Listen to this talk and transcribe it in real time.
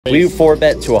We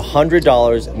 4-bet to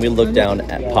 $100 and we look down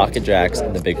at pocket jacks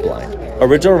and the big blind.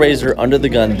 Original raiser under the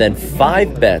gun, then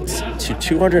 5 bets to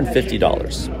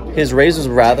 $250. His raise was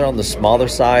rather on the smaller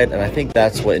side, and I think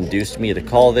that's what induced me to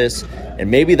call this, and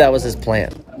maybe that was his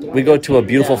plan. We go to a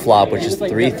beautiful flop, which is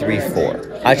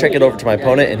 3-3-4. I check it over to my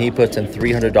opponent, and he puts in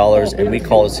 $300, and we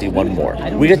call to see one more.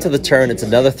 We get to the turn, it's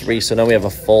another 3, so now we have a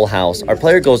full house. Our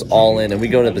player goes all in, and we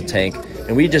go to the tank,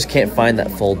 and we just can't find that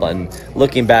fold button.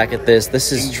 Looking back at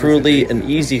this is truly an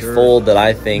easy fold that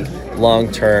I think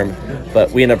long-term,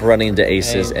 but we end up running into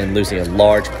aces and losing a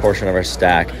large portion of our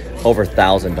stack, over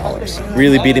 $1,000.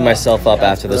 Really beating myself up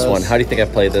after this one. How do you think I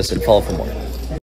played this? And follow for more.